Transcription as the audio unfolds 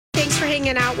for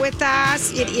hanging out with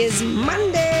us. It is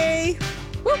Monday.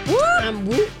 Whoop, whoop.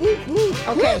 Whoop, whoop, whoop.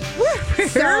 Okay.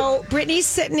 So, Brittany's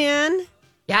sitting in.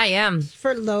 Yeah, I am.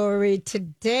 For Lori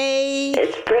today.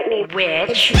 It's Brittany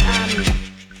Witch.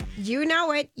 You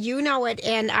know it.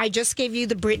 And I just gave you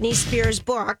the Britney Spears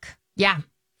book. Yeah.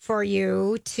 For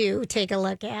you to take a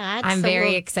look at. I'm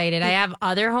very excited. I have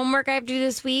other homework I have to do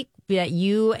this week that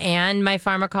you and my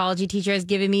pharmacology teacher has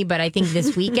given me, but I think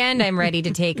this weekend I'm ready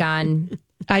to take on.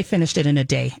 I finished it in a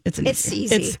day. It's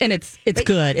easy. It's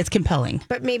good. It's compelling.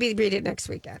 But maybe read it next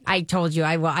weekend. I told you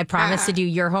I will. I promise to do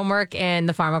your homework and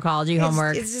the pharmacology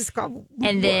homework. It's just called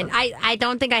and then I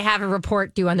don't think I have a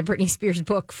report due on the Britney Spears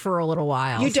book for a little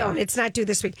while. You don't. It's not due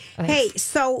this week. Thanks. Hey,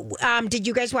 so did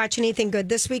you guys watch anything good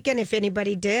this weekend? If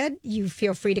anybody did, you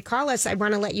feel free to call us. I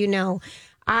want to let you know.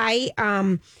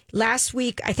 Last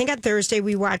week, I think on Thursday,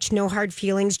 we watched No Hard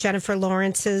Feelings, Jennifer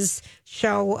Lawrence's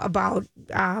show about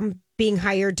being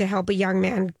hired to help a young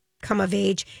man come of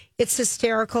age. It's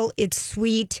hysterical. It's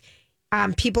sweet.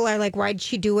 People are like, why did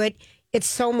she do it? It's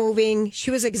so moving.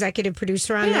 She was executive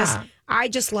producer on this. I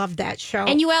just loved that show.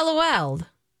 And you LOL'd.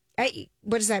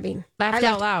 What does that mean? Laughed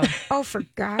out loud. Oh, for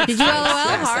God's Did you LOL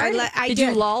hard? I did did.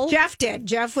 you lull? Jeff did.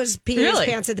 Jeff was peeing his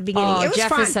pants at the beginning. Oh, it was Jeff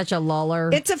fun. is such a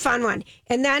luller. It's a fun one.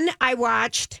 And then I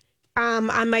watched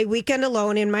on my weekend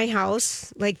alone in my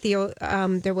house, like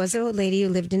there was an old lady who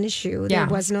lived in a shoe. Yeah.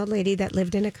 There was an old lady that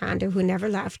lived in a condo who never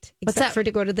left, except for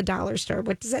to go to the dollar store.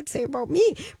 What does that say about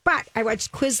me? But I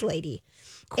watched Quiz Lady.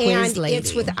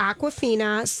 It's with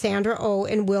Aquafina, Sandra Oh,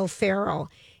 and Will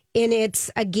Ferrell. And it's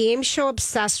a game show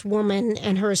obsessed woman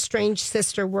and her estranged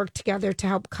sister work together to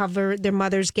help cover their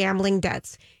mother's gambling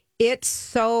debts. It's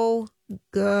so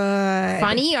good.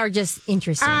 Funny or just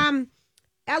interesting?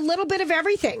 A little bit of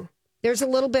everything. There's a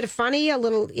little bit of funny,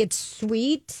 it's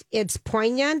sweet, it's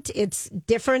poignant, it's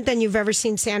different than you've ever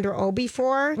seen Sandra Oh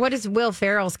before. What is Will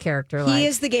Ferrell's character like? He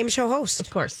is the game show host. Of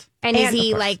course. And is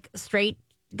he like straight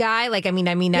guy? Like, I mean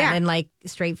that in like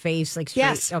straight face, like straight.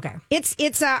 Yes. Okay.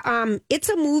 It's a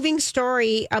moving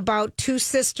story about two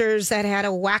sisters that had a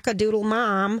wackadoodle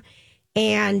mom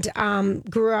and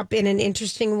grew up in an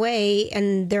interesting way,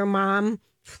 and their mom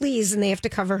flees and they have to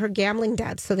cover her gambling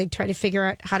debts, so they try to figure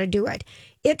out how to do it.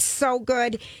 It's so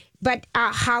good. But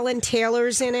Holland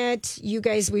Taylor's in it. You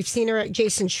guys, we've seen her.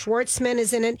 Jason Schwartzman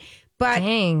is in it. But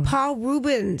Dang. Paul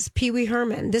Rubens, Pee Wee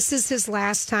Herman, this is his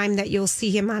last time that you'll see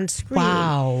him on screen.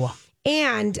 Wow.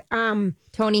 And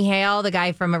Tony Hale, the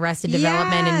guy from Arrested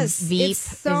Development and Veep, it's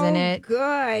so is in it.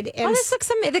 Good. And this looks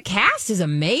amazing. The cast is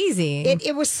amazing.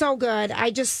 it was so good.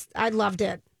 I loved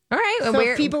it. All right. So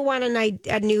if people want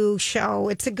a new show,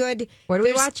 it's a good. Where do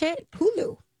we watch it?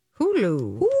 Hulu.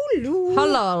 Hello.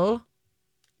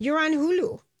 You're on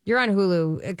Hulu. You're on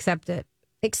Hulu. Accept it.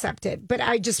 But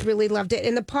I just really loved it.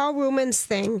 And the Paul Rubens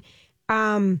thing,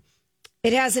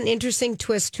 it has an interesting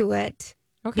twist to it.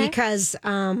 Okay. Because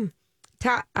Holland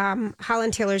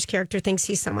Taylor's character thinks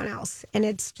he's someone else. And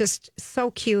it's just so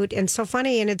cute and so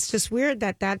funny. And it's just weird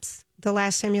that that's the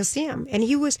last time you'll see him. And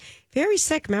he was very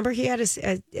sick. Remember, he had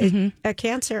a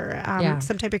cancer,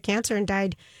 some type of cancer, and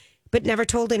died, but never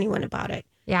told anyone about it.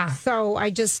 Yeah. So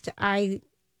I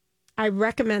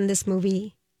recommend this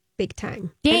movie big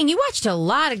time. Dang, you watched a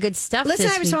lot of good stuff Listen,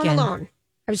 this I was weekend.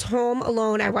 home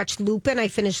alone. I watched Lupin. I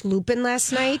finished Lupin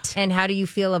last night. And how do you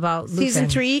feel about Lupin? Season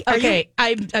 3. Okay,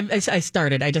 I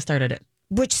started. I just started it.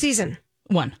 Which season?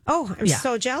 1. Oh, I'm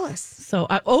so jealous. So,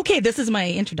 okay, this is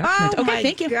my introduction. Oh, okay, my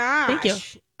thank you. gosh. Thank you.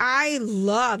 I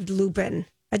loved Lupin,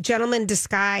 A Gentleman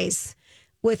Disguise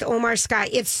with Omar Scott.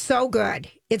 It's so good.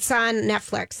 It's on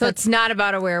Netflix. So it's not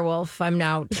about a werewolf. I'm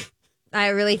out. I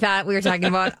really thought we were talking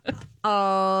about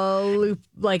Lupin,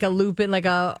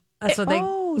 It's a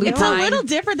little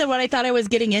different than what I thought I was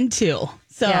getting into.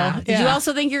 So, yeah. Did you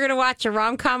also think you're going to watch a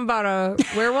rom-com about a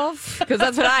werewolf? Because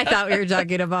that's what I thought we were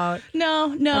talking about.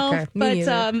 No. Okay, but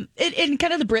it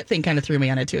kind of the Brit thing kind of threw me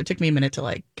on it too. It took me a minute to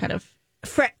like kind of.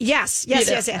 Yes.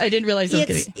 I didn't realize it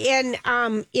was getting.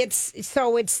 And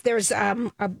there's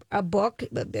a book,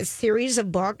 a series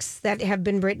of books that have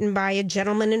been written by a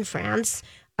gentleman in France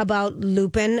about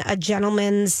Lupin, a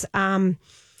gentleman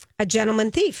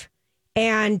thief.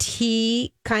 And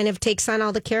he kind of takes on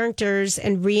all the characters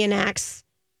and reenacts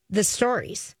the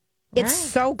stories. It's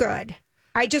so good.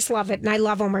 I just love it. And I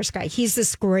love Omar Scott. He's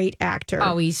this great actor.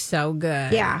 Oh, he's so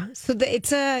good. Yeah. So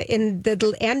in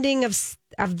the ending of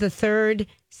the third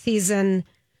season,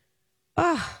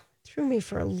 threw me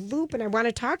for a loop. And I want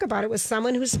to talk about it with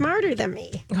someone who's smarter than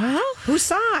me. Well, who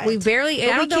saw it? We barely.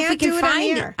 I don't know if we can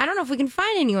find. I don't know if we can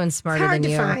find anyone smarter than you.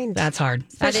 It's hard to find. That's hard.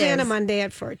 Especially on a Monday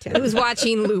at 4:10. I was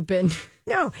watching Lupin.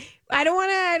 No. I don't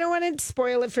want to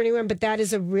spoil it for anyone, but that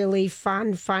is a really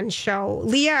fun show.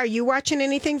 Leah, are you watching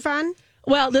anything fun?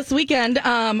 Well, this weekend,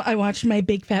 I watched My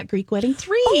Big Fat Greek Wedding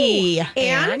 3. Oh,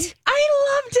 and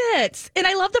I loved it. And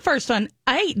I loved the first one.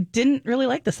 I didn't really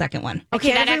like the second one.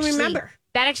 Okay, that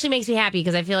actually makes me happy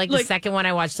because I feel like the second one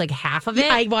I watched like half of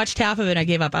it. I watched half of it and I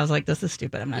gave up. I was like, this is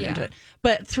stupid. I'm not into it.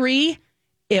 But 3,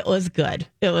 it was good.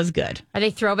 It was good. Are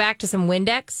they throwback to some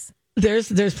Windex? There's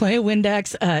plenty of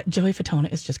Windex. Joey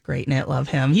Fatone is just great in it. Love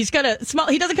him. He's got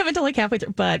he doesn't come until like halfway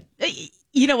through, but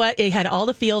you know what? It had all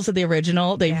the feels of the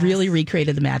original. They really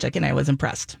recreated the magic and I was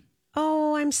impressed.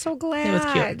 Oh, I'm so glad. It was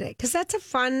cute. Because that's a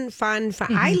fun.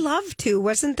 I love to.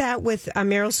 Wasn't that with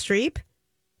Meryl Streep?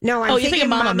 No, I'm thinking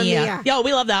Mamma Mia. Yeah,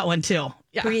 we love that one too.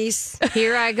 Yeah. Grease.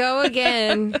 Here I go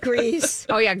again. Grease.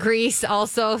 Oh yeah, Grease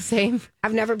also same.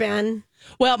 I've never been.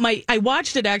 Well, I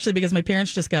watched it actually because my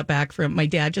parents just got back from, my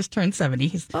dad just turned 70.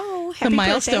 He's happy a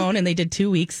milestone, birthday. and they did 2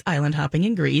 weeks island hopping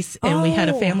in Greece. And we had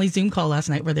a family Zoom call last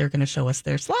night where they were going to show us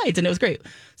their slides, and it was great.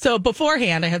 So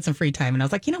beforehand, I had some free time, and I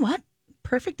was like, you know what?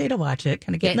 Perfect day to watch it,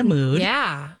 kind of get in the mood.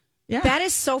 Yeah. That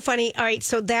is so funny. All right,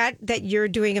 so that you're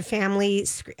doing a family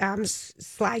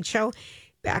slideshow.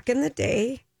 Back in the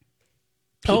day,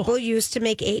 people used to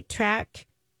make 8-track.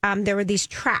 There were these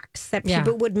tracks that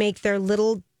people would make their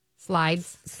little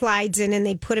slides in, and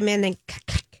they put them in and.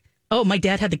 Oh, my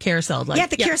dad had the carousel.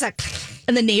 The carousel.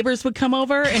 And the neighbors would come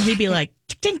over, and he'd be like,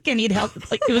 tink, and he'd help.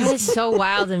 Like, it was so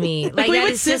wild to me. Like we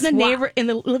would sit in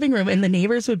the living room, and the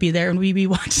neighbors would be there, and we'd be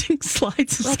watching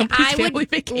slides of somebody's family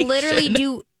vacation. Literally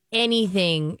do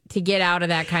anything to get out of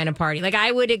that kind of party. Like I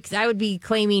would be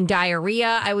claiming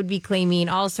diarrhea. I would be claiming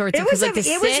all sorts of things.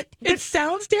 It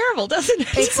sounds terrible, doesn't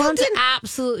it? It sounds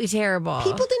absolutely terrible.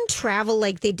 People didn't travel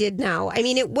like they did now. I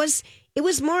mean, it was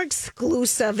more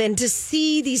exclusive, and to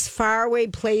see these faraway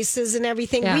places and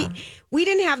everything. Yeah. We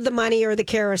didn't have the money or the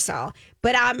carousel,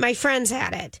 but my friends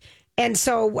had it, and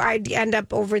so I'd end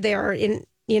up over there in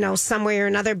some way or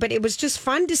another. But it was just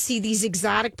fun to see these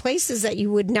exotic places that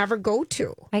you would never go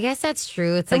to. I guess that's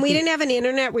true. And we didn't have an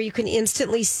internet where you can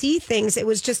instantly see things. It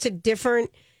was just a different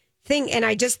thing. And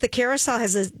the carousel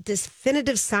has a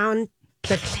definitive sound.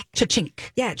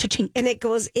 Cha-chink. Yeah. Cha-chink. And it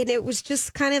was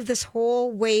just kind of this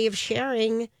whole way of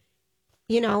sharing,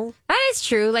 That is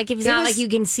true. Like, it's not like you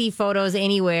can see photos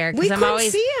anywhere. We couldn't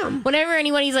see them. Whenever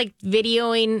anybody's like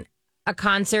videoing a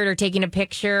concert or taking a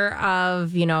picture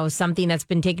of, something that's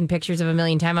been taken pictures of a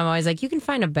million times, I'm always like, you can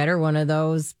find a better one of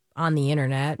those on the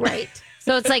internet. Right.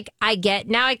 So it's like, I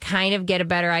kind of get a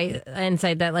better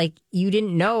insight that like you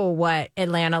didn't know what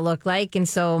Atlanta looked like. And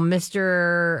so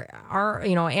Mr.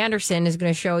 Anderson is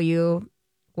going to show you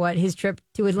what his trip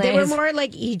to Atlanta is. They were more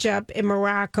like Egypt and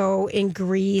Morocco and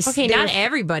Greece. Okay, not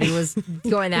everybody was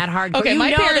going that hard. Okay,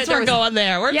 my parents were going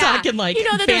there. We're talking like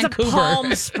that Vancouver. There's a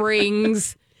Palm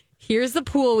Springs. Here's the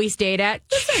pool we stayed at.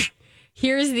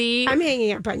 Here's the... I'm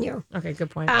hanging up on you. Okay, good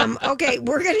point. Okay,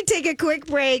 we're going to take a quick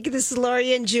break. This is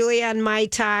Lori and Julia on My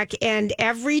Talk. And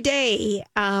every day,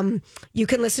 you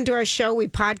can listen to our show. We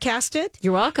podcast it.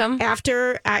 You're welcome.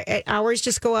 After hours,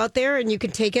 just go out there and you can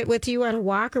take it with you on a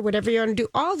walk or whatever you want to do.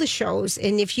 All the shows.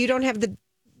 And if you don't have the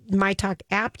My Talk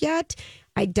app yet...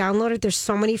 I downloaded. There's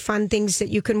so many fun things that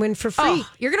you can win for free. Oh,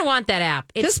 you're going to want that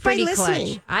app. It's just by pretty listening.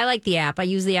 clutch. I like the app. I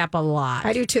use the app a lot.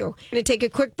 I do too. I'm going to take a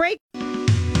quick break.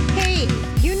 Hey,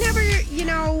 you never,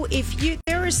 if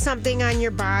there is something on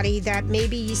your body that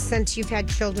maybe since you've had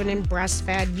children and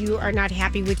breastfed, you are not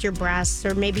happy with your breasts,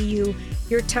 or maybe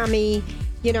your tummy,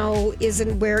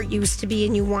 isn't where it used to be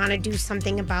and you want to do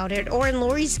something about it. Or in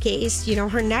Lori's case,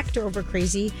 her neck drove her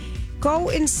crazy. Go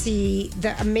and see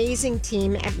the amazing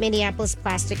team at Minneapolis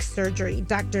Plastic Surgery.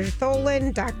 Dr.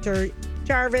 Tholen, Dr.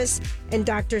 Jarvis, and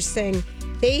Dr. Singh.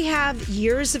 They have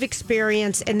years of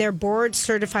experience and they're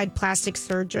board-certified plastic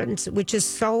surgeons, which is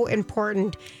so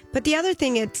important. But the other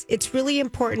thing, it's really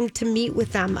important to meet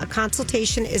with them. A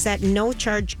consultation is at no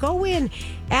charge. Go in,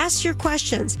 ask your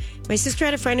questions. My sister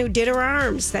had a friend who did her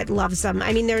arms that loves them.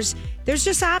 I mean, there's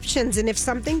just options. And if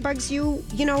something bugs you,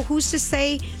 who's to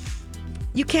say...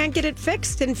 You can't get it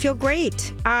fixed and feel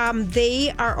great.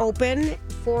 They are open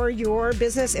for your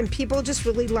business, and people just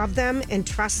really love them and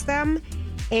trust them.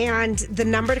 And the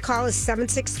number to call is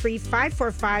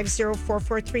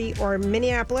 763-545-0443 or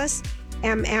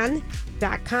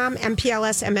MinneapolisMN.com,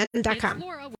 MPLSMN.com.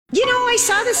 I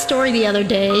saw this story the other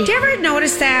day. Did you ever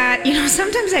notice that?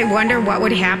 Sometimes I wonder what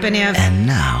would happen if... And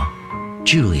now,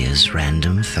 Julia's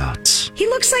random thoughts. He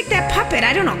looks like that puppet.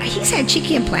 I don't know. He's had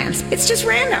cheeky implants. It's just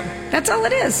random. That's all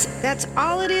it is. That's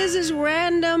all it is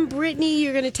random. Brittany,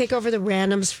 you're going to take over the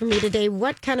randoms for me today.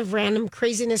 What kind of random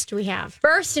craziness do we have?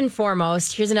 First and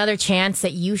foremost, here's another chance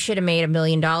that you should have made $1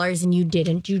 million and you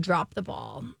didn't. You dropped the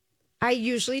ball. I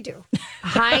usually do.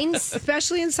 Heinz,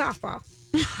 especially in softball.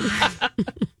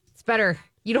 It's better.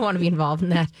 You don't want to be involved in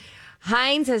that.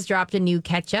 Heinz has dropped a new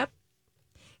ketchup.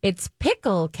 It's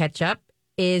pickle ketchup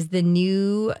is the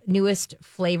newest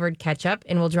flavored ketchup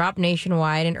and will drop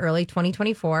nationwide in early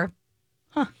 2024.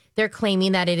 Huh. They're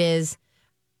claiming that it is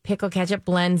pickle ketchup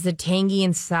blends the tangy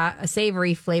and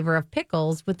savory flavor of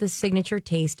pickles with the signature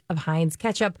taste of Heinz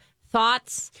ketchup.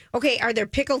 Thoughts? Okay, are there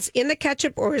pickles in the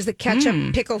ketchup or is the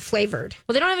ketchup pickle flavored?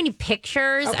 Well, they don't have any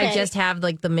pictures. Okay. I just have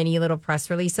like the mini little press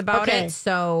release about it.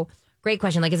 So, great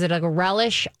question. Like, is it like a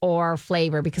relish or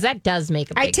flavor? Because that does make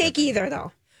a big I take difference. either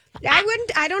though.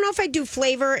 I don't know if I do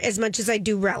flavor as much as I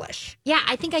do relish. Yeah,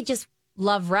 I think I just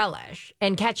love relish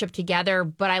and ketchup together,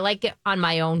 but I like it on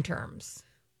my own terms.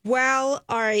 Well,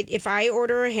 all right. If I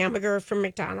order a hamburger from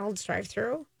McDonald's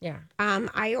drive-thru, Yeah.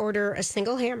 I order a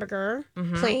single hamburger,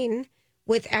 plain,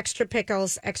 with extra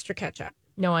pickles, extra ketchup.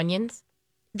 No onions?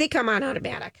 They come on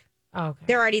automatic. Oh, okay.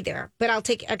 They're already there. But I'll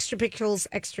take extra pickles,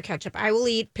 extra ketchup. I will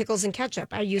eat pickles and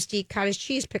ketchup. I used to eat cottage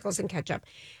cheese pickles and ketchup.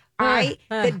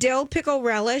 The dill pickle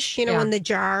relish, in the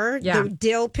jar, the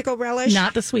dill pickle relish.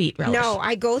 Not the sweet relish. No,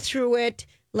 I go through it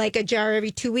like a jar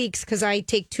every 2 weeks because I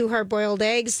take 2 hard-boiled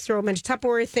eggs, throw them in a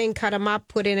Tupperware thing, cut them up,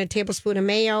 put in a tablespoon of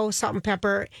mayo, salt and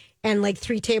pepper, and like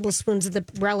 3 tablespoons of the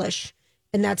relish.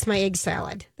 And that's my egg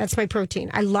salad. That's my protein.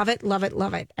 I love it, love it,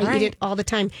 love it. I eat it all the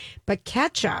time. But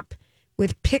ketchup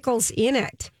with pickles in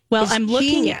it. Well, is I'm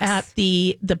looking genius. at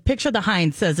the picture of the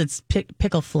Heinz says it's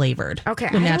pickle flavored. Okay,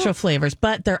 With natural flavors.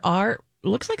 But there are,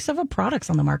 looks like several products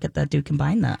on the market that do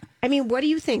combine that. I mean, what do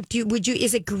you think?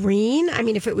 Is it green? I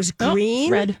mean, if it was green,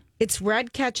 it's red. It's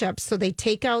red ketchup. So they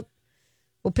take out,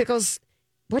 pickles.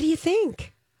 What do you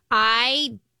think?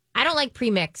 I don't like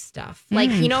pre-mixed stuff.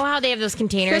 Like, you know how they have those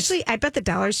containers? Especially, I bet the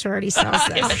dollar store already sells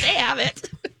this. They have it.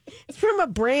 It's from a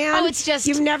brand. Oh, it's just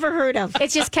you've never heard of.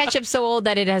 It's just ketchup so old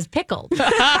that it has pickled.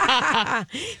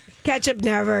 Ketchup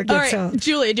never All gets right, old.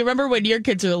 Julia, do you remember when your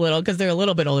kids were little? Because they're a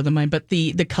little bit older than mine, but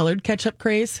the colored ketchup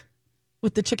craze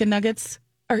with the chicken nuggets?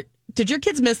 Did your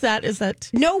kids miss that? Is that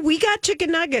No, we got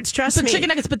chicken nuggets. Trust me. chicken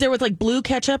nuggets? But there was like blue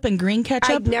ketchup and green I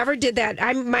ketchup. never did that.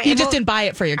 You just didn't buy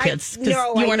it for your kids because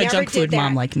you weren't a junk food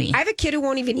mom like me. I have a kid who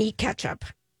won't even eat ketchup.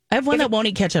 I have one that won't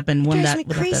eat ketchup and one Drives that me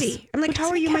without this. crazy. I'm like, how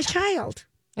are you, my child?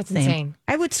 That's Same. insane.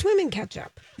 I would swim in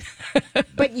ketchup.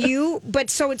 but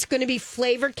so it's going to be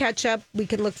flavored ketchup we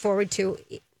can look forward to.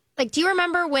 Like, do you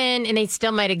remember when, and they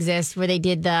still might exist, where they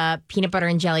did the peanut butter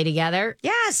and jelly together?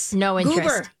 Yes. No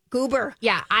interest. Goober.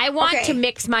 Yeah, I want to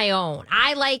mix my own.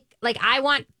 I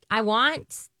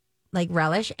want like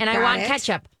relish and I Got want it.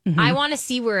 ketchup. I want to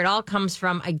see where it all comes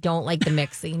from. I don't like the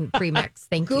mixing, pre-mix.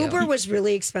 Thank you. Goober was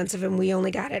really expensive, and we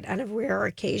only got it on a rare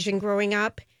occasion growing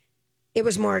up. It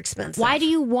was more expensive. Why do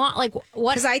you want, like,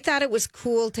 what? Because I thought it was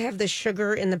cool to have the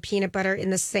sugar and the peanut butter in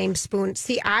the same spoon.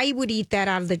 See, I would eat that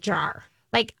out of the jar.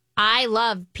 Like, I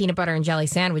love peanut butter and jelly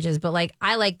sandwiches, but like,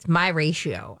 I liked my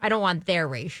ratio. I don't want their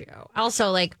ratio.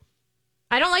 Also, like,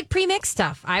 I don't like pre-mixed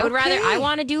stuff. I would rather, I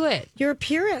want to do it. You're a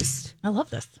purist. I love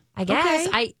this. I guess.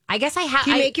 Okay. I guess I have.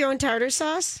 Do you make your own tartar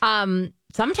sauce?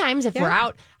 Sometimes if we're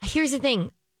out, here's the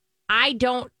thing. I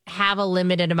don't have a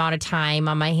limited amount of time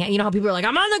on my hand. You know how people are like,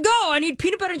 I'm on the go. I need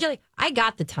peanut butter and jelly. I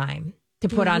got the time to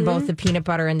put on both the peanut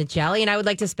butter and the jelly. And I would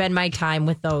like to spend my time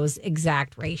with those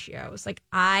exact ratios. Like,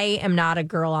 I am not a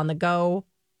girl on the go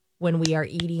when we are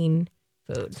eating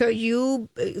food. So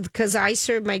because I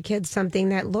served my kids something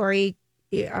that Lori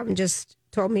just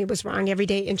told me was wrong every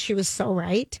day. And she was so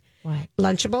right. What?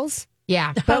 Lunchables.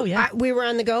 Yeah. Oh, yeah. We were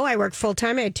on the go. I worked full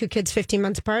time. I had 2 kids 15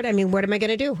 months apart. I mean, what am I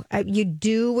going to do? You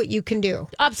do what you can do.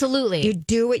 Absolutely. You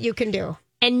do what you can do.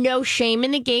 And no shame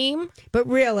in the game. But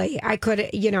really, I could,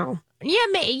 Yeah, but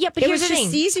it here's was the just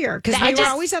thing. easier because we were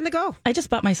always on the go. I just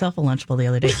bought myself a Lunchable the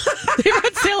other day. They were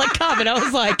on sale at Cobb, and I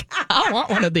was like, I want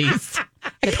one of these.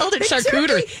 I called it charcuterie.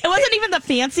 turkey. It wasn't even the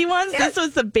fancy ones. This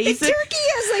was the The basic. turkey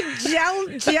is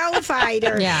like jellified.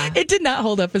 Or, Yeah. It did not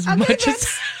hold up as much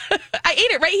as. I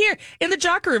ate it right here in the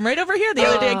jock room, right over here the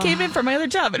other day. I came in from my other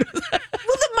job. Well,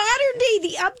 the modern day,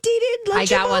 the updated Lunchable. I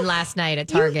got one last night at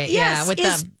Target. With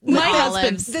my olives.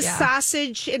 husband's the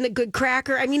sausage and the good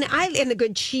cracker. I mean, and the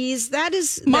good cheese.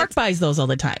 Mark buys those all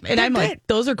the time, and I'm good. like,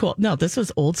 those are cool. No, this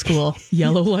was old school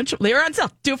yellow Lunchable. They were on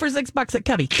sale. 2 for $6 at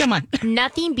Cubby. Come on.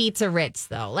 Nothing beats a Ritz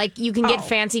though. Like you can get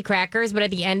fancy crackers, but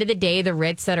at the end of the day, the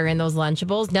Ritz that are in those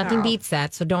Lunchables, nothing beats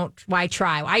that. So why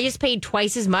try? I just paid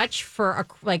twice as much for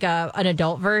an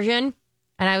adult version.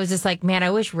 And I was just like, man, I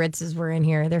wish Ritz's were in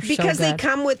here. They're because so good. they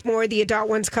come with more. The adult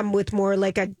ones come with more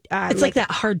like a. It's like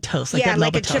that hard toast, like that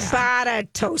like a Melba toast. ciabatta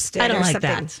toasted. I don't or like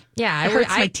something. that. Yeah, it hurts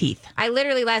my teeth. I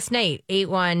literally last night ate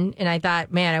one, and I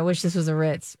thought, man, I wish this was a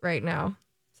Ritz right now.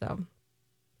 So,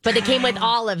 but they came with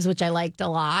olives, which I liked a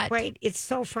lot. Right, it's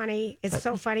so funny. It's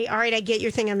so funny. All right, I get your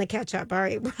thing on the ketchup. All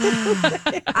right, now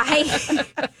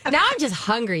I'm just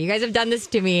hungry. You guys have done this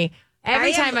to me.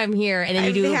 Every time I'm here, and then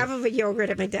you do half of a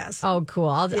yogurt at my desk. Oh, cool!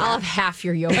 I'll have half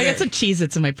your yogurt. I got some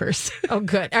Cheez-Its in my purse. Oh,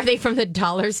 good. Are they from the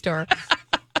dollar store?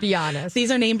 Be honest. These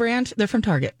are name brand. They're from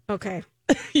Target. Okay,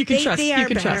 you can trust. They are you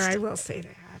can better. trust. I will say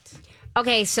that.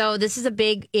 Okay, so this is a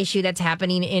big issue that's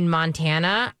happening in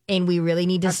Montana, and we really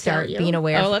need to start being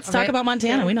aware. Oh, let's talk about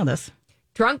Montana. Yeah. We know this.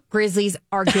 Drunk grizzlies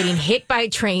are getting hit by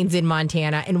trains in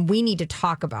Montana, and we need to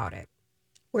talk about it.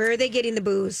 Where are they getting the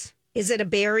booze? Is it a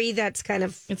berry that's kind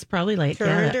of It's probably like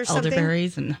or something?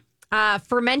 elderberries and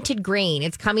fermented grain.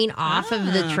 It's coming off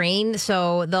of the train,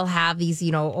 so they'll have these,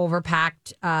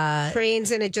 overpacked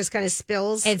trains, and it just kind of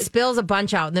spills. It spills a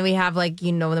bunch out, and then we have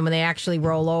them when they actually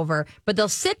roll over. But they'll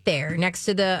sit there next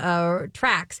to the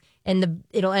tracks, and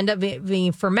it'll end up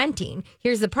being fermenting.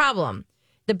 Here's the problem: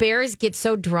 the bears get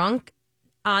so drunk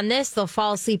on this, they'll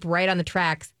fall asleep right on the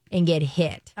tracks and get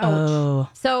hit. Oh.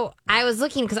 So I was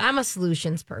looking because I'm a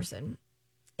solutions person.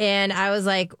 And I was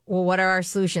like, well, what are our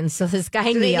solutions? So this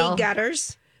guy, Do Neil. they need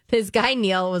gutters? This guy,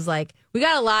 Neil, was like, we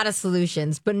got a lot of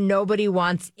solutions, but nobody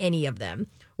wants any of them.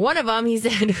 One of them, he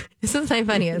said, this is my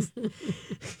funniest.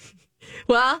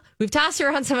 Well, we've tossed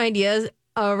around some ideas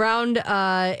around,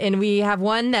 and we have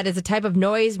one that is a type of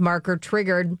noise marker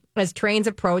triggered as trains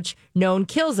approach known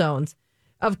kill zones.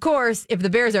 Of course, if the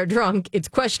bears are drunk, it's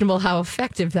questionable how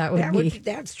effective that would be.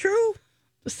 That's true.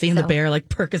 Seeing the bear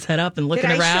perk his head up and looking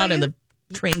around, and the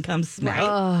train comes smack.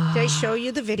 Right. Did I show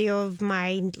you the video of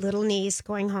my little niece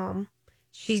going home?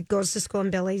 She goes to school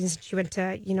in Billings. She went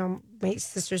to, my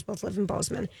sisters both live in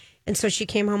Bozeman. And so she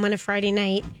came home on a Friday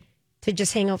night to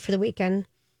just hang out for the weekend.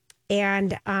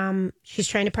 And she's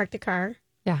trying to park the car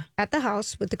at the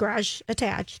house with the garage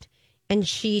attached. And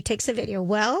she takes a video.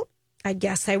 Well, I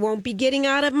guess I won't be getting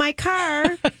out of my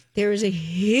car. There is a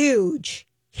huge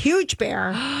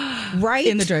bear right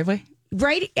in the driveway,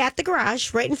 right at the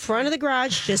garage, right in front of the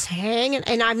garage, just hanging.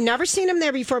 And I've never seen him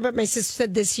there before, but my sister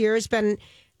said this year has been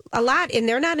a lot, and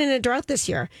they're not in a drought this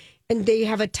year. And they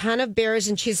have a ton of bears,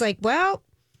 and she's like, well,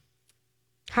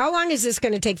 how long is this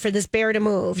going to take for this bear to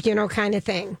move, kind of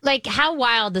thing. Like, how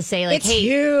wild to say, like, it's hey,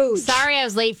 huge. Sorry I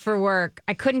was late for work.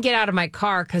 I couldn't get out of my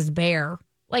car because bear.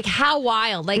 Like, how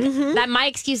wild. Like, that my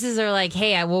excuses are like,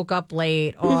 hey, I woke up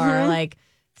late, or like,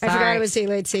 sorry. I forgot it was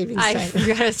daylight savings time. I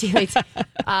forgot it was daylight.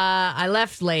 I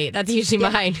left late. That's usually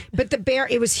mine. But the bear,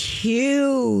 it was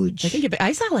huge.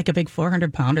 I saw like a big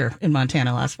 400-pounder in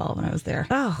Montana last fall when I was there.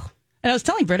 Oh. And I was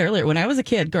telling Britt earlier, when I was a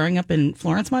kid growing up in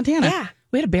Florence, Montana,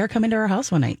 we had a bear come into our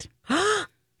house one night.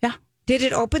 Yeah. Did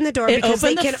it open the door? It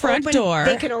opened the front door.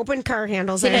 They can open car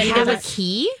handles. Did it have a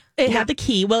key? It had the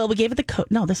key. Well, we gave it the code.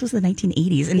 No, this was the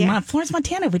 1980s. In Florence,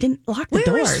 Montana, we didn't lock the doors.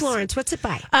 Where is Florence? What's it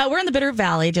by? We're in the Bitter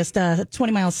Valley, just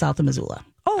 20 miles south of Missoula.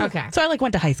 Oh, okay. So I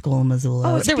went to high school in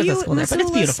Missoula. There was a school there, but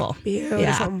it's beautiful. Beautiful.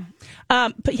 Yeah.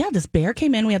 But this bear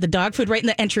came in. We had the dog food right in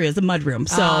the entry as the mudroom.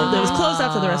 So it was closed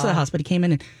off to the rest of the house, but he came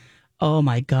in and, oh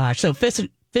my gosh. So Fish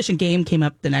and Game came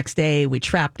up the next day. We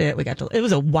trapped it. It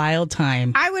was a wild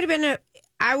time. I would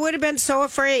have been so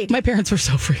afraid. My parents were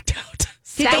so freaked out.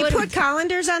 Did they put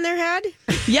colanders on their head?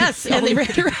 Yes, and they ran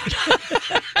around.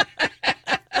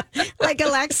 Like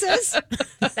Alexis?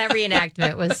 That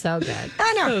reenactment was so good.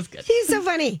 I know. That was good. She's so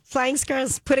funny. Flying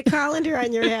squirrels, put a colander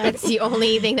on your head. It's the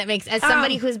only thing that makes, as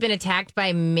somebody who's been attacked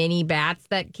by many bats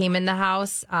that came in the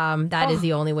house, that is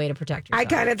the only way to protect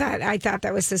yourself. I thought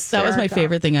that was hysterical. That was my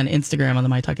favorite thing on Instagram, on the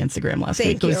My Talk Instagram last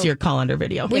week. It was your colander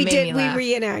video. We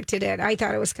reenacted it. I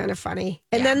thought it was kind of funny.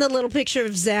 And then the little picture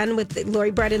of Zen with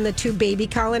Lori Brett and the two baby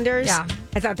colanders. Yeah.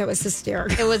 I thought that was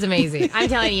hysterical. It was amazing. I'm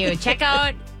telling you, check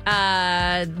out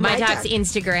My Talk's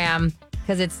Instagram,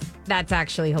 because that's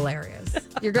actually hilarious.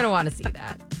 You're going to want to see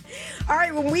that. All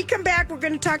right, when we come back, we're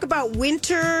going to talk about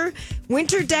winter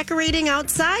decorating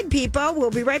outside, people.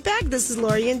 We'll be right back. This is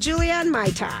Lori and Julia on My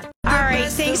Talk. All right,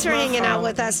 thanks for hanging out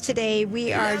with us today.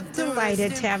 We are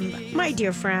delighted to have my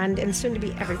dear friend and soon to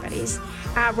be everybody's,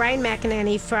 Ryan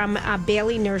McEnany from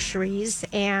Bailey Nurseries,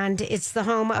 and it's the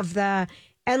home of the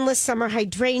Endless Summer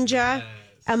Hydrangea,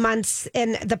 and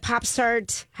the Pop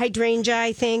Start Hydrangea,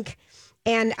 I think,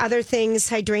 and other things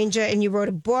hydrangea. And you wrote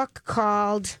a book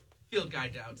called Field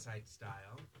Guide to Outside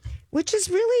Style, which is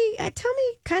really tell me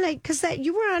kind of because that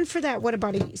you were on for that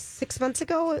about 6 months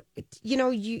ago.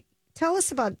 You tell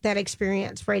us about that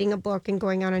experience writing a book and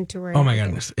going on tour. Oh my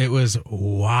goodness, it was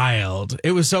wild.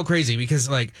 It was so crazy because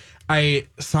I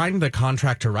signed the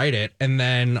contract to write it, and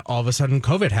then all of a sudden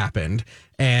COVID happened,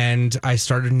 and I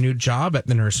started a new job at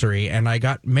the nursery, and I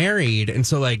got married, and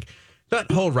so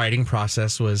that whole writing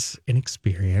process was an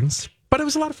experience, but it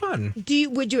was a lot of fun.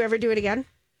 Would you ever do it again?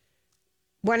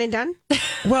 One and done?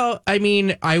 Well, I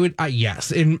mean, I would,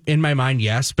 yes. In my mind,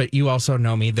 yes. But you also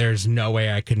know me. There's no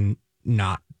way I can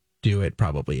not do it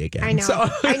probably again. I know. So.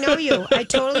 I know you. I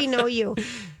totally know you.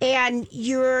 And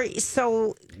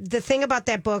so the thing about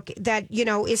that book that,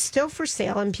 is still for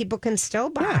sale and people can still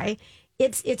buy,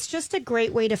 it's just a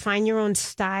great way to find your own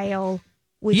style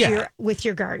with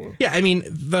your garden. Yeah. I mean,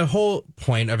 the whole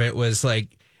point of it was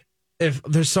if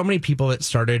there's so many people that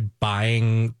started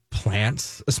buying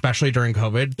plants, especially during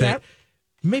COVID, that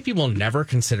maybe will never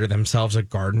consider themselves a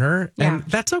gardener. And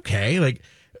that's okay.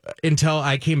 Until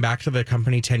I came back to the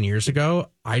company 10 years ago,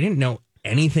 I didn't know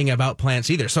anything about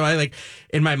plants either. So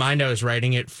in my mind, I was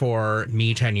writing it for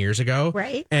me 10 years ago.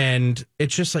 Right. And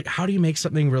it's just how do you make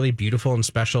something really beautiful and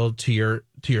special to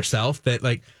yourself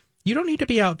that you don't need to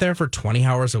be out there for 20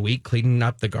 hours a week cleaning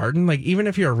up the garden. Even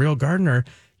if you're a real gardener,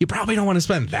 you probably don't want to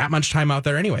spend that much time out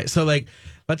there anyway. So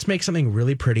let's make something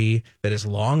really pretty that is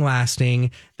long lasting,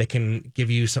 that can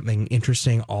give you something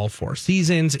interesting all 4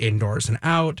 seasons, indoors and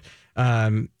out,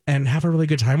 and have a really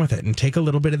good time with it and take a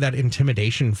little bit of that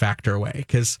intimidation factor away,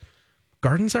 because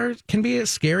gardens can be a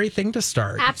scary thing to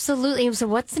start. Absolutely. So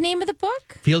what's the name of the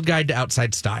book? Field Guide to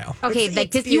Outside Style. Okay,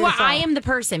 I am the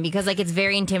person because it's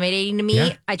very intimidating to me.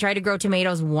 Yeah. I tried to grow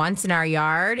tomatoes once in our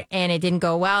yard and it didn't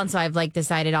go well, and so I've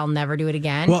decided I'll never do it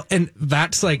again. Well, and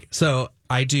that's so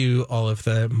I do all of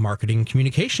the marketing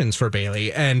communications for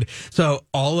Bailey. And so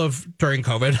during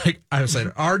COVID, I was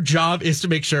saying, our job is to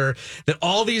make sure that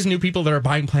all these new people that are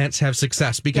buying plants have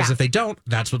success, because if they don't,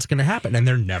 that's what's going to happen. And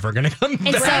they're never going to come back.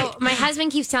 And so my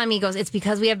husband keeps telling me, he goes, it's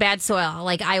because we have bad soil.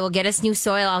 I will get us new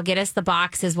soil. I'll get us the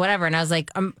boxes, whatever. And I was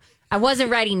I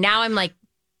wasn't ready. Now I'm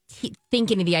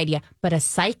thinking of the idea. But a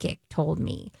psychic told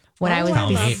me when I was tell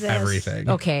me everything.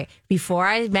 Okay. Before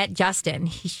I met Justin,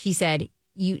 she said,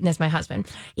 that's my husband.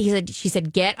 She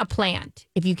said, get a plant.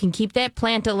 If you can keep that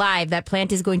plant alive, that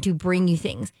plant is going to bring you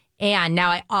things. And now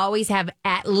I always have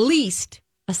at least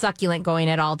a succulent going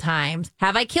at all times.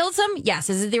 Have I killed some? Yes.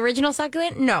 Is it the original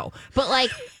succulent? No.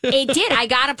 But it did. I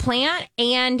got a plant,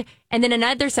 and then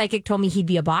another psychic told me he'd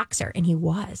be a boxer, and he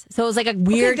was. So it was a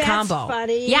weird combo.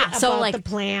 Funny. Yeah. About So the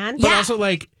plant. But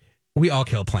also we all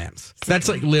kill plants. That's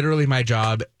literally my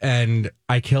job, and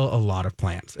I kill a lot of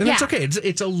plants. And it's okay.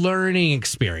 It's a learning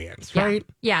experience, right?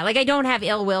 Yeah, I don't have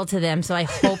ill will to them, so I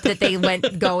hope that they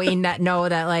went going that know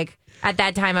that at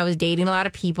that time I was dating a lot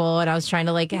of people and I was trying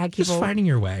to have people just finding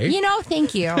your way.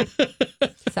 Thank you.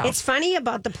 So it's funny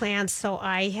about the plants. So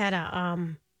I had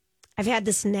I've had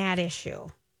this gnat issue.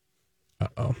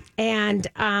 Uh-oh. And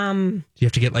do you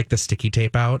have to get the sticky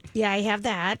tape out? Yeah, I have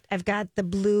that. I've got the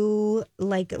blue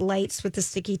lights with the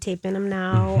sticky tape in them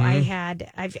now.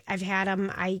 Mm-hmm. I've had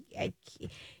them.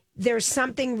 There's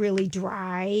something really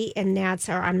dry, and gnats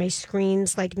are on my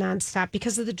screens nonstop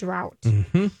because of the drought.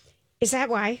 Mm-hmm. Is that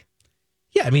why?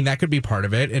 Yeah, I mean that could be part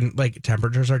of it, and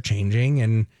temperatures are changing,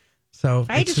 and so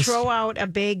I had to throw out a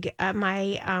big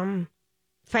my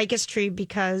ficus tree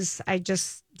because I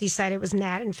just decided it was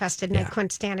gnat infested and I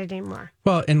couldn't stand it anymore.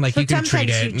 Well, and so you can treat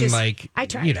it and I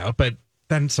tried. But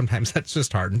then sometimes that's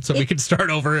just hard. And so we could start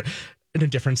over in a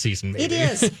different season, maybe. It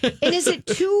is. And is it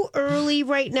too early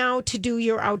right now to do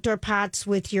your outdoor pots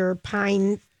with your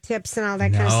pine tips and all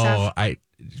that kind of stuff? No,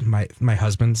 my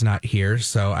husband's not here,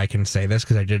 so I can say this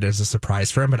because I did it as a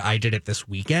surprise for him, but I did it this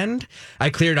weekend.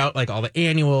 I cleared out all the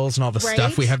annuals and all the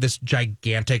stuff. We have this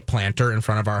gigantic planter in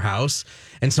front of our house,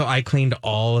 and so I cleaned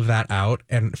all of that out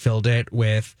and filled it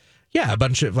with a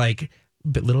bunch of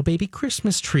little baby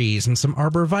Christmas trees and some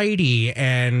arborvitae,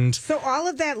 and so all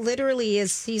of that literally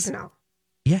is seasonal.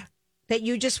 Yeah, that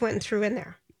you just went through in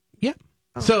there. Yeah.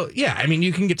 So, yeah, I mean,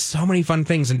 you can get so many fun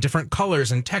things in different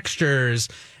colors and textures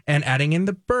and adding in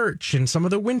the birch and some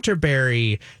of the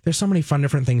winterberry. There's so many fun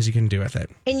different things you can do with it.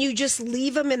 And you just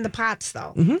leave them in the pots,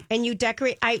 though. Mm-hmm. And you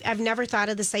decorate. I've never thought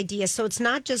of this idea. So it's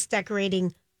not just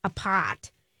decorating a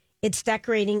pot, it's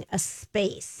decorating a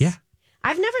space. Yeah.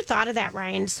 I've never thought of that,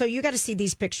 Ryan. So you got to see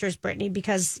these pictures, Brittany,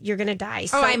 because you're going to die.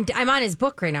 So, Oh, I'm on his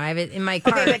book right now. I have it in my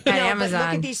cart okay, but, at no, but Amazon.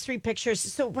 look at these 3 pictures.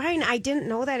 So, Ryan, I didn't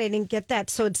know that. I didn't get that.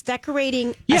 So it's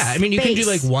decorating. Yeah, I mean, you can do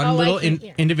like one little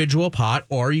yeah. individual pot,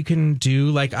 or you can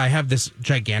do like I have this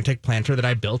gigantic planter that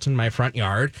I built in my front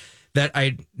yard that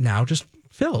I now just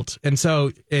filled. And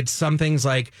so it's some things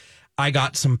like I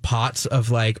got some pots of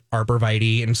like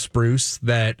arborvitae and spruce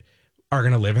that are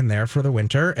going to live in there for the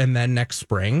winter. And then next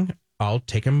spring, I'll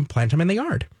take them, plant them in the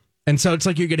yard. And so it's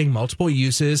like you're getting multiple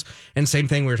uses. And same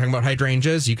thing, we were talking about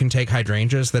hydrangeas. You can take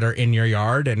hydrangeas that are in your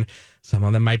yard, and some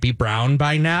of them might be brown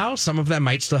by now. Some of them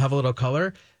might still have a little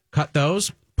color. Cut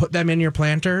those, put them in your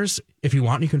planters. If you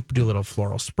want, you can do a little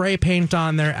floral spray paint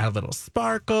on there, add a little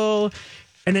sparkle.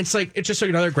 And it's like, it's just like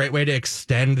another great way to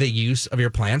extend the use of your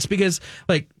plants, because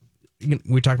like,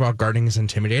 we talk about gardening is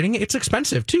intimidating. It's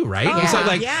expensive too, right? Oh, So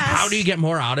like, yes. how do you get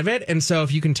more out of it? And so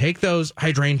if you can take those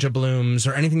hydrangea blooms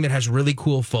or anything that has really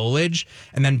cool foliage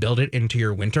and then build it into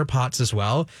your winter pots as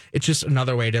well, it's just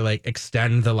another way to like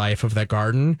extend the life of that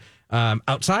garden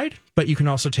outside. But you can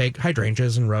also take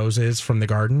hydrangeas and roses from the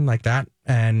garden like that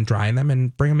and dry them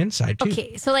and bring them inside too.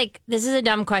 Okay, so like this is a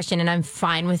dumb question, and I'm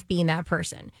fine with being that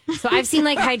person. So I've seen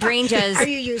like hydrangeas. Are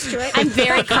you used to it? I'm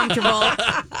very comfortable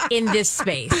in this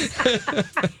space.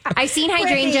 I've seen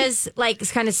hydrangeas like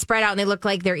kind of spread out, and they look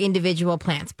like they're individual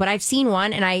plants. But I've seen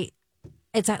one, and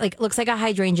it's like looks like a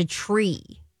hydrangea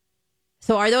tree.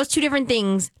 So are those 2 different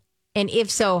things? And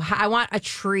if so, I want a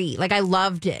tree. Like I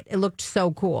loved it. It looked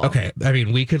so cool. Okay, I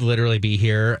mean, we could literally be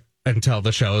here until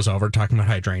the show is over talking about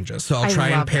hydrangeas. So I'll try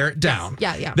and pare it down.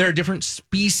 Yeah. There are different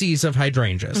species of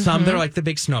hydrangeas. Some that are like the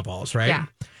big snowballs, right?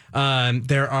 Yeah.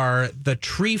 There are the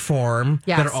tree form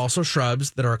Yes. that are also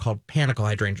shrubs that are called panicle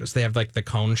hydrangeas. They have like the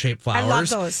cone-shaped flowers. I love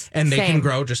those. And they Same. can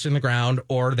grow just in the ground,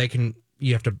 or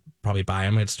you have to probably buy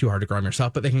them. It's too hard to grow them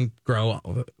yourself, but they can grow,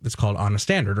 it's called on a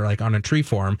standard or like on a tree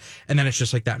form. And then it's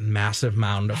just like that massive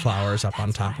mound of flowers up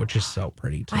on top, which is so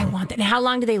pretty too. I want that. And how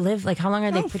long do they live? Like how long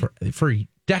are they? For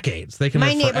decades. They can My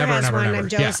live neighbor forever has and ever one. and ever. I'm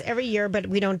jealous every year, but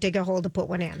we don't dig a hole to put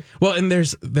one in. Well, and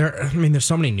there's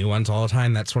so many new ones all the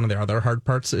time. That's one of the other hard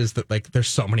parts is that like there's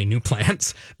so many new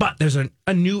plants. But there's a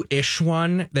new-ish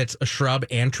one that's a shrub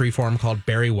and tree form called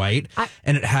berry white,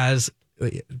 and it has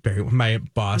Barry, my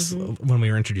boss, when we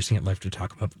were introducing it, liked to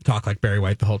talk like Barry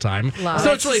White the whole time.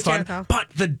 So it's really fun. But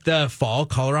the fall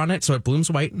color on it, so it blooms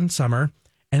white in summer,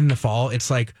 and in the fall it's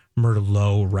like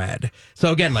Merlot red.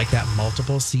 So again, like that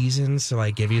multiple seasons to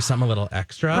like give you something a little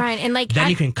extra. Right, and like then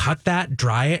you can cut that,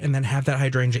 dry it, and then have that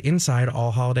hydrangea inside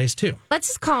all holidays too. Let's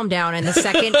just calm down in the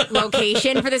second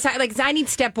location for this. Like I need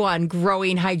step 1,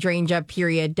 growing hydrangea.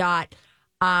 Period. Dot.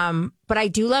 But I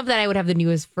do love that I would have the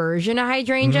newest version of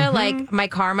hydrangea. Like my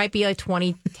car might be like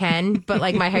 2010, but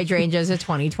like my hydrangea is a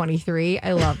 2023.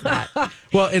 I love that.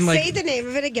 Well, and like say the name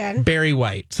of it again. Berry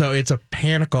white. So it's a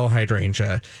panicle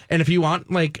hydrangea. And if you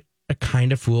want like a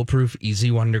kind of foolproof,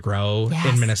 easy one to grow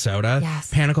in Minnesota,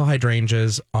 panicle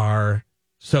hydrangeas are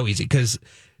so easy because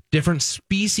different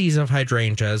species of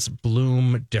hydrangeas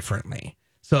bloom differently.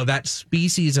 So that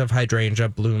species of hydrangea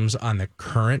blooms on the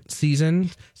current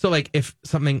season. So like if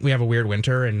we have a weird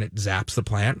winter and it zaps the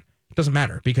plant, it doesn't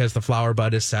matter because the flower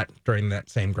bud is set during that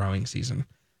same growing season.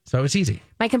 So it's easy.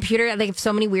 My computer, like,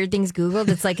 so many weird things Googled.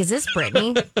 It's like, is this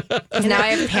Brittany? Because now I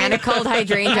have panicled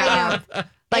hydrangea up.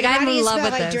 Like, I'm in love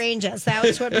with this. Hydrangeas? That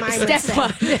was what mine would Step say.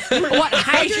 one. What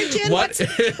hydrogen? What?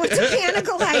 What's a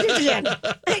panicle hydrogen?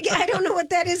 I don't know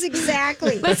what that is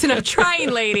exactly. Listen, I'm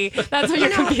trying, lady. That's what your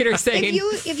computer's saying.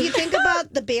 If you think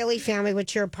about the Bailey family,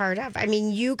 which you're a part of, I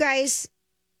mean, you guys,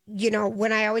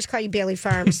 when I always call you Bailey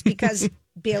Farms, because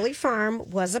Bailey Farm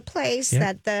was a place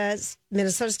that the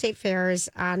Minnesota State Fair is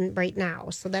on right now.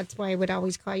 So that's why I would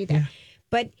always call you that. Yeah.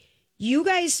 But you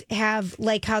guys have,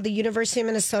 like how the University of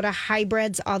Minnesota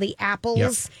hybrids all the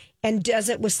apples and does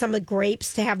it with some of the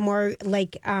grapes to have more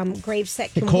like grapes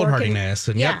that can cold work hardiness.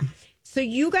 So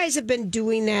you guys have been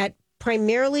doing that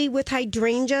primarily with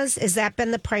hydrangeas. Has that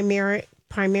been the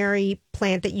primary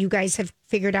plant that you guys have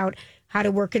figured out how to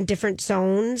work in different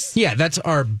zones? Yeah, that's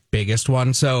our biggest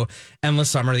one. So Endless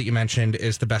Summer that you mentioned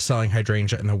is the best-selling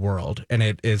hydrangea in the world, and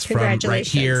it is from right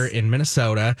here in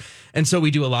Minnesota. And so we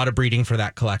do a lot of breeding for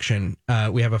that collection.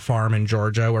 We have a farm in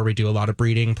Georgia where we do a lot of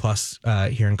breeding, plus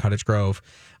here in Cottage Grove.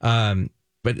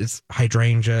 but it's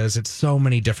hydrangeas. It's so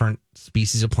many different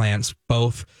species of plants,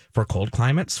 both for cold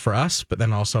climates for us, but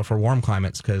then also for warm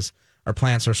climates, because our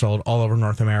plants are sold all over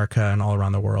North America and all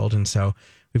around the world. And so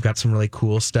we've got some really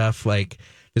cool stuff. Like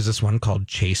there's this one called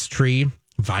Chase Tree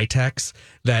Vitex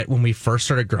that when we first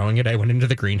started growing it, I went into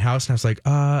the greenhouse and I was like,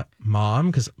 Mom,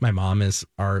 because my mom is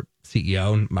our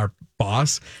CEO and our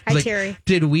boss. Hi, like, Terry.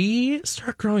 Did we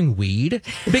start growing weed?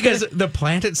 Because the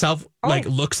plant itself like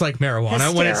looks like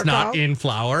marijuana when it's not in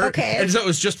flower. Okay. And so it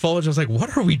was just foliage. I was like,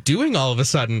 what are we doing all of a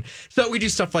sudden? So we do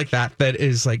stuff like that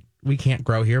is like, we can't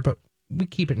grow here, but we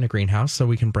keep it in a greenhouse so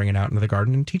we can bring it out into the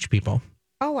garden and teach people.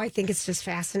 Oh, I think it's just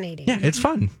fascinating. Yeah, it's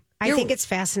fun. I think it's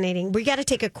fascinating. We got to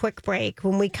take a quick break.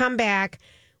 When we come back,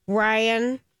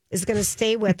 Ryan is going to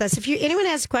stay with us. If anyone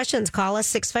has questions, call us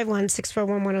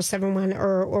 651-641-1071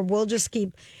 or we'll just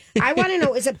keep. I want to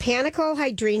know, is a panicle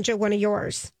hydrangea one of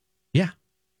yours? Yeah.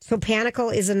 So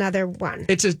panicle is another one.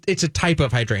 It's a type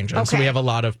of hydrangea. Okay. So we have a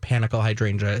lot of panicle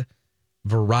hydrangea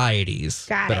varieties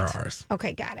Got that it. are ours.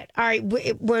 Okay, got it. All right.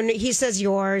 When he says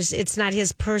yours, it's not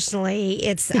his personally.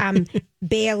 It's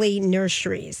Bailey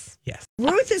Nurseries. Yes.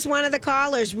 Ruth is one of the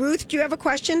callers. Ruth, do you have a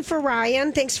question for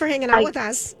Ryan? Thanks for hanging out with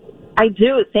us. I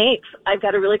do. Thanks. I've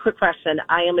got a really quick question.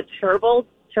 I am a terrible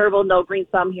no green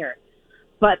thumb here,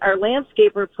 but our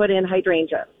landscaper put in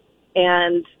hydrangeas,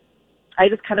 and I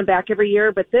just cut them back every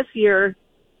year. But this year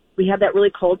we had that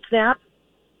really cold snap.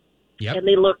 Yep. And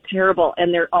they look terrible,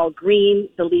 and they're all green.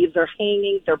 The leaves are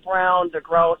hanging. They're brown. They're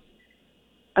gross.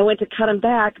 I went to cut them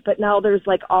back, but now there's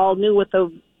like all new with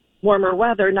the warmer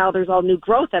weather. Now there's all new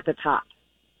growth at the top.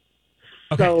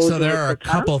 Okay, so there are a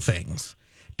couple things.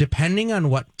 Depending on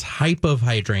what type of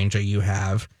hydrangea you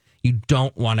have, you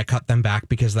don't want to cut them back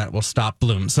because that will stop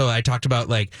bloom. So I talked about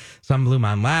like some bloom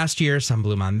on last year, some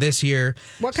bloom on this year.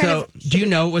 What kind of? Do you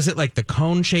know, was it like the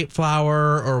cone shaped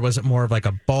flower or was it more of like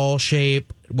a ball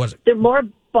shape? They're more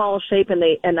ball shape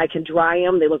and I can dry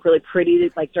them. They look really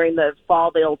pretty. Like during the fall,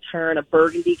 they'll turn a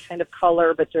burgundy kind of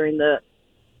color, but during the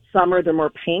summer, they're more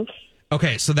pink.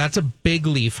 Okay, so that's a big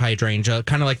leaf hydrangea,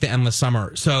 kind of like the endless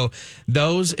summer. So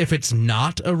those, if it's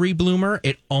not a rebloomer,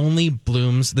 it only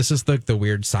blooms. This is the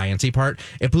weird sciencey part.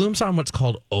 It blooms on what's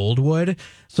called old wood.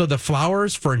 So the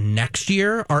flowers for next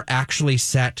year are actually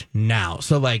set now.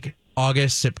 So like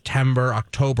August, September,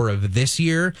 October of this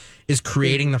year is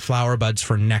creating the flower buds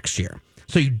for next year.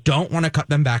 So you don't want to cut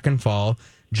them back in fall.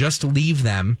 Just leave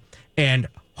them, and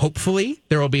hopefully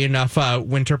there will be enough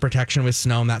winter protection with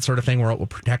snow and that sort of thing where it will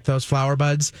protect those flower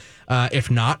buds. If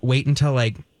not, wait until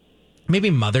like maybe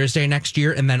Mother's Day next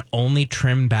year and then only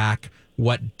trim back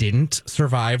what didn't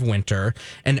survive winter.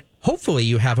 And hopefully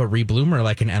you have a rebloomer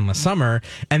like an endless summer,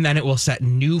 and then it will set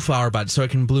new flower buds so it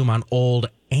can bloom on old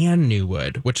and new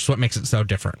wood, which is what makes it so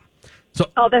different. So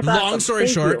that's long awesome. story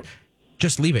Thank short, you.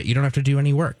 just leave it. You don't have to do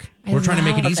any work. We're trying to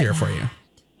make it easier for you.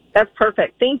 That's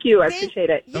perfect. Thank you. I appreciate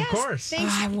it. Of course.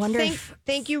 Thanks. I wonder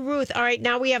Thank you, Ruth. All right,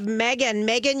 now we have Megan.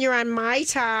 Megan, you're on My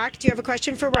Talk. Do you have a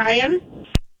question for Ryan?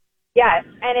 Yes,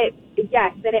 and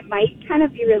it might kind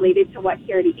of be related to what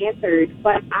he already answered,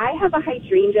 but I have a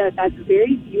hydrangea that's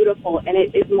very beautiful, and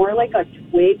it is more like a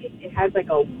twig. It has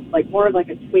more of like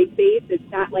a twig base.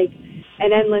 It's not like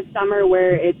an endless summer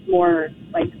where it's more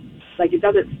like it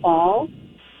doesn't fall.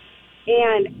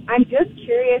 And I'm just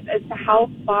curious as to how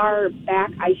far back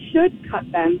I should cut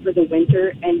them for the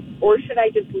winter, or should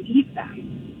I just leave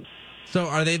them? So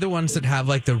are they the ones that have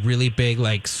like the really big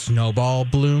like snowball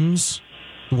blooms?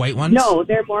 The white ones? No,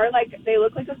 they're more like, they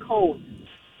look like a cone.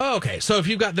 Oh, okay. So if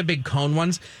you've got the big cone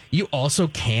ones, you also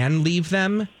can leave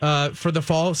them for the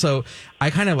fall. So I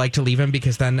kind of like to leave them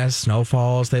because then as snow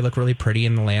falls, they look really pretty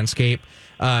in the landscape.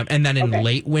 And then in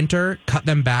late winter, cut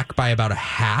them back by about a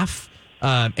half.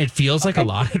 It feels like a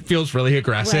lot. It feels really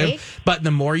aggressive. Right. But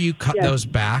the more you cut those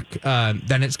back,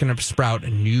 then it's going to sprout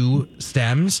new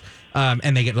stems,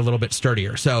 and they get a little bit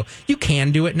sturdier. So you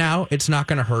can do it now. It's not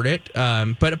going to hurt it,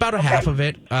 but about a half of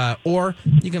it. Or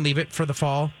you can leave it for the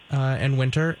fall and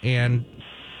winter. And,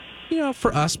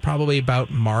 for us, probably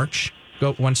about March,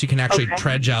 once you can actually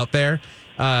trudge out there,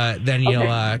 then you'll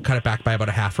cut it back by about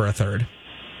a half or a third.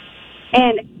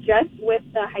 And just with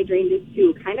the hydrangeas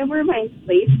too, kind of where mine's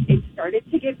placed, it started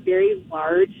to get very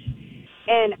large,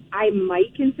 and I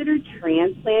might consider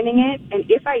transplanting it. And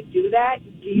if I do that,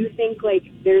 do you think like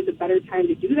there's a better time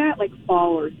to do that, like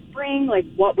fall or spring? Like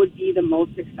what would be the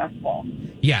most successful?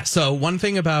 Yeah. So one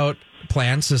thing about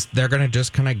plants is they're going to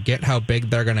just kind of get how big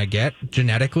they're going to get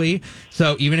genetically.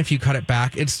 So even if you cut it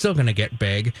back, it's still going to get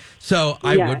big. So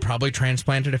I would probably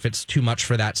transplant it if it's too much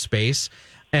for that space.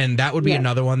 And that would be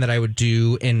another one that I would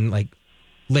do in like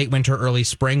late winter, early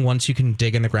spring, once you can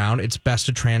dig in the ground, it's best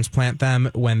to transplant them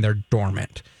when they're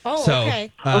dormant. Oh, so,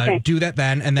 okay. Do that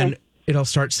then, and then it'll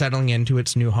start settling into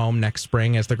its new home next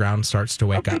spring as the ground starts to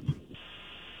wake up.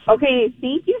 Okay,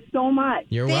 thank you so much.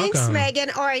 You're Thanks, welcome. Megan.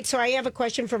 All right, so I have a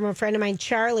question from a friend of mine,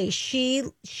 Charlie.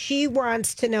 She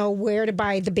wants to know where to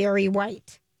buy the berry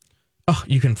white. Oh,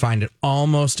 you can find it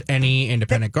almost any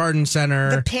independent garden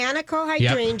center. The panicle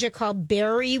hydrangea called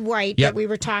berry white that we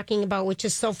were talking about, which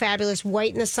is so fabulous.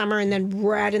 White in the summer and then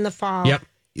red in the fall. Yep.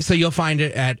 So you'll find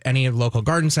it at any local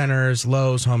garden centers,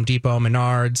 Lowe's, Home Depot,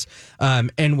 Menards.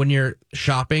 And when you're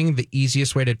shopping, the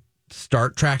easiest way to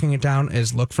start tracking it down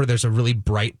is there's a really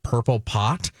bright purple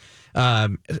pot.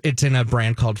 It's in a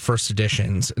brand called First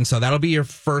Editions. And so that'll be your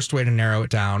first way to narrow it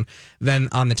down. Then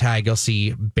on the tag, you'll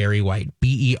see berry white,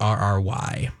 Berry.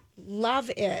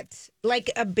 Love it.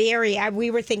 Like a berry.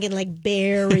 We were thinking like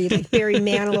berry, like Barry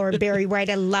Manilow or Berry White.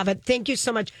 I love it. Thank you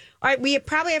so much. All right, we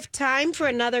probably have time for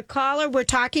another caller. We're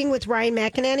talking with Ryan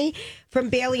McEnany from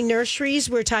Bailey Nurseries.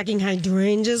 We're talking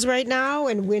hydrangeas right now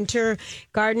and winter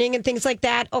gardening and things like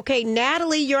that. Okay,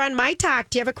 Natalie, you're on My Talk.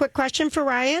 Do you have a quick question for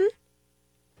Ryan?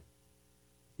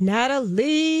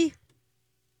 Natalie.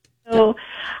 So,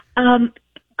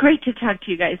 great to talk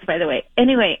to you guys, by the way.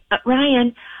 Anyway,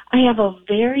 Ryan, I have a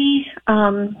very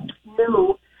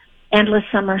new endless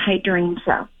summer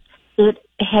hydrangea. It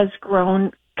has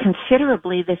grown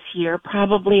considerably this year,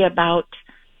 probably about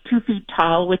 2 feet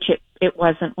tall, which it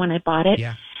wasn't when I bought it.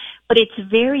 Yeah. But it's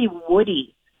very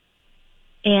woody.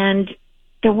 And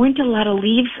there weren't a lot of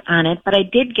leaves on it, but I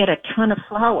did get a ton of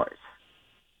flowers.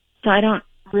 So I don't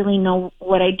really know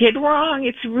what I did wrong.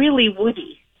 It's really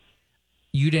woody.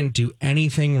 You didn't do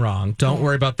anything wrong. Don't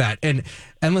worry about that. And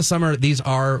endless summer, these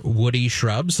are woody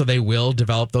shrubs, so they will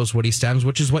develop those woody stems,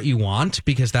 which is what you want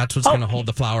because that's what's going to hold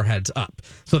the flower heads up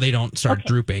so they don't start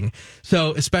drooping.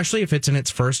 So especially if it's in its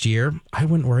first year, I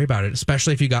wouldn't worry about it,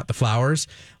 especially if you got the flowers.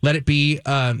 Let it be,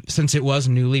 since it was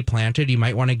newly planted, you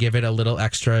might want to give it a little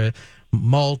extra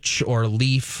mulch or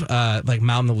leaf, like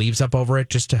mound the leaves up over it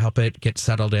just to help it get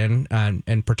settled in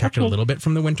and protect it a little bit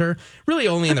from the winter. Really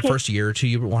only in the first year or two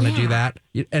you want to do that.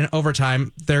 And over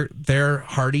time, they're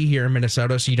hardy here in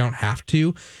Minnesota, so you don't have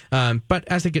to. But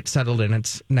as it gets settled in,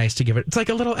 it's nice to give it. It's like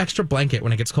a little extra blanket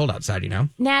when it gets cold outside, you know?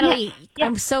 Natalie,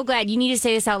 I'm so glad. You need to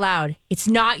say this out loud. It's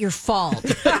not your fault.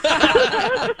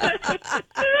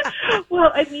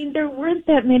 Well, I mean, there weren't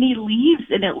that many leaves,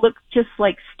 and it looked just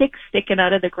like sticks sticking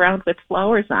out of the ground with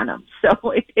flowers on them.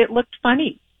 So it looked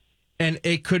funny. And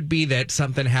it could be that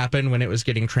something happened when it was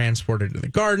getting transported to the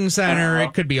garden center.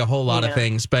 It could be a whole lot of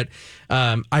things, but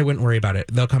I wouldn't worry about it.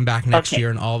 They'll come back next year,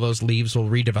 and all those leaves will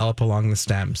redevelop along the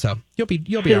stem. So you'll be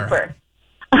all right.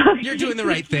 You're doing the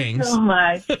right things. So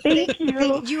much. Thank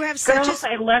you. You have such Girls,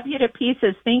 I love you to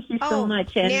pieces. Thank you so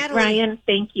much. And Natalie. Ryan,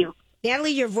 thank you.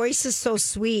 Natalie, your voice is so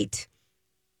sweet.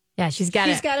 Yeah, she's got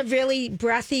a really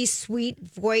breathy, sweet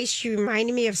voice. She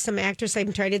reminded me of some actress.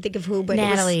 I'm trying to think of who, but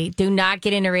Natalie, do not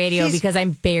get into radio because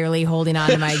I'm barely holding on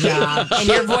to my job, and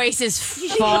your voice is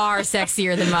far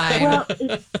sexier than mine. Well,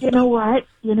 you know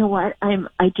what?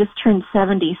 I just turned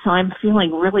 70, so I'm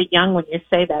feeling really young when you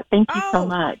say that. Thank you so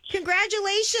much.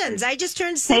 Congratulations! I just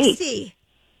turned 60.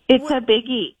 It's a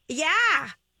biggie. Yeah,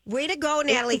 way to go,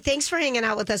 Natalie. Thanks for hanging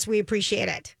out with us. We appreciate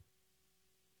it.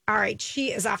 All right,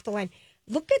 she is off the line.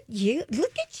 Look at you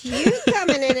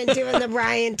coming in and doing the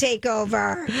Ryan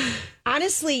takeover.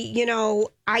 Honestly,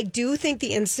 I do think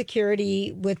the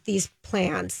insecurity with these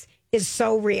plants is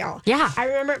so real. Yeah. I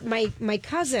remember my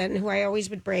cousin, who I always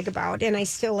would brag about, and I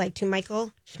still like to,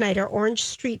 Michael Schneider, Orange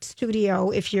Street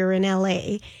Studio, if you're in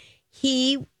LA.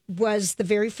 He was the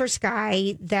very first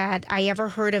guy that I ever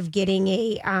heard of getting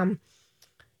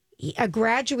a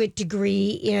graduate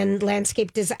degree in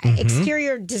landscape design,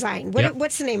 exterior design.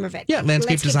 What's the name of it? Yeah,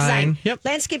 landscape design. Yep.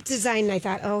 Landscape design. And I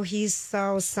thought, he's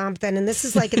so something. And this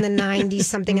is like in the 90s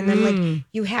something. And then like,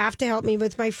 you have to help me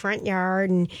with my front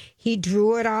yard. And he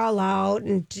drew it all out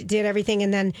and did everything.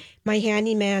 And then my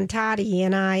handyman, Toddy,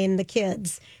 and I and the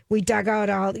kids, we dug out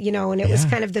all, and it was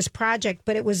kind of this project.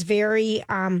 But it was very,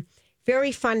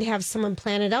 very fun to have someone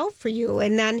plan it out for you.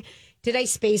 And then, did I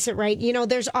space it right?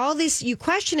 There's all this, you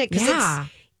question it because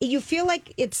you feel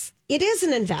like it is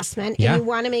an investment and you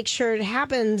want to make sure it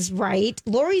happens right.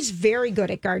 Lori's very good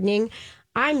at gardening.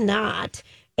 I'm not.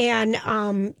 And,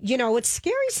 it's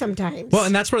scary sometimes. Well,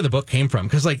 and that's where the book came from.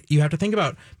 Because, you have to think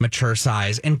about mature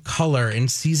size and color and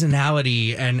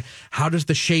seasonality and how does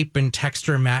the shape and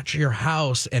texture match your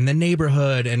house and the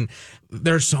neighborhood. And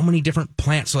there's so many different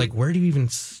plants. So like, where do you even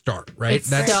start? Right? It's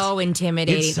so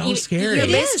intimidating. It's so scary. Your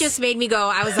list just made me go.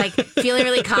 I was like feeling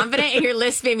really confident, and your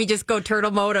list made me just go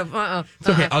turtle mode of It's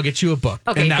okay. I'll get you a book,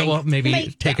 Okay, and that will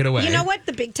maybe take it away. You know what?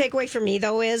 The big takeaway for me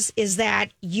though is that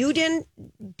you didn't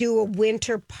do a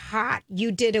winter pot.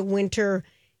 You did a winter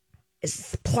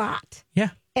plot. Yeah.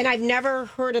 And I've never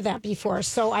heard of that before.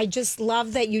 So I just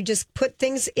love that you just put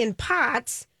things in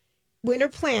pots, winter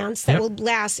plants that will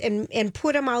last, and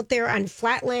put them out there on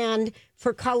flat land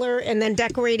for color and then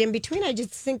decorate in between. I just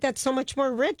think that's so much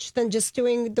more rich than just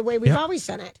doing the way we've always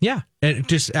done it. Yeah. It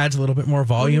just adds a little bit more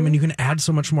volume and you can add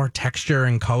so much more texture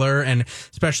and color. And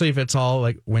especially if it's all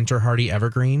like winter hardy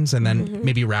evergreens and then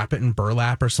maybe wrap it in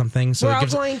burlap or something. So We're it all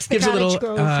gives, going to the gives a Cottage little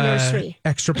Grove Nursery.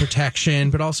 extra protection,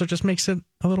 but also just makes it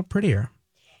a little prettier.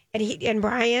 And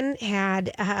Brian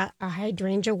had a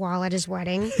hydrangea wall at his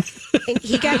wedding. And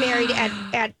he got married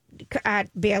at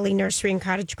Bailey Nursery in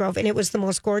Cottage Grove, and it was the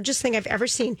most gorgeous thing I've ever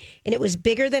seen. And it was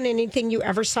bigger than anything you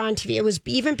ever saw on TV. It was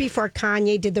even before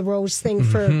Kanye did the rose thing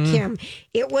for Kim.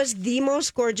 It was the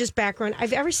most gorgeous background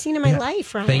I've ever seen in my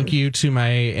life, Ryan. Thank you to my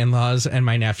in-laws and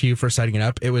my nephew for setting it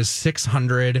up. It was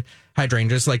 600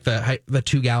 hydrangeas, like the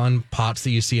 2-gallon pots that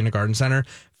you see in a garden center,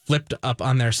 flipped up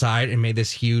on their side and made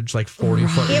this huge, like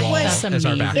 40-foot wall as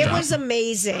our backdrop. It was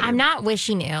amazing. I'm not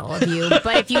wishing ill of you,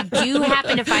 but if you do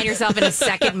happen to find yourself in a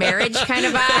second marriage kind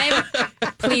of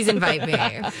vibe, please invite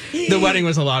me. The wedding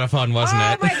was a lot of fun, wasn't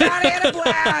it? Oh my God, I had a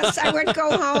blast. I would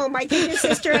go home. I think your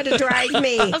sister had to drive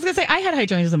me. I was going to say, I had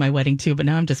hydrangeas at my wedding too, but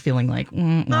now I'm just feeling like,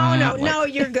 no,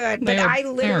 you're good. But I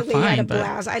literally fine, had a but-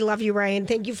 blast. I love you, Ryan.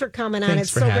 Thank you for coming on. Thanks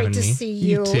It's for so great having to me. see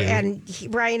You you. too. And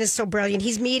Ryan is so brilliant.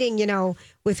 He's meeting,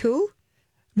 with who?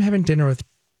 I'm having dinner with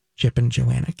Chip and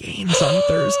Joanna Gaines on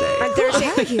Thursday. On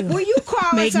Thursday. Will you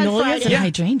call us on Magnolias Friday? and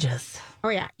hydrangeas. Oh,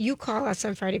 yeah. You call us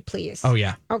on Friday, please. Oh,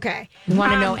 yeah. Okay. You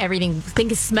want to know everything.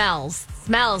 Think of smells,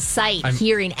 sight,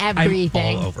 hearing, I'm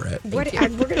everything. all over it. We're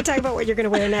going to talk about what you're going to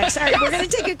wear next. All right, we're going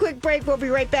to take a quick break. We'll be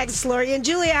right back. It's Lori and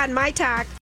Julia on My Talk.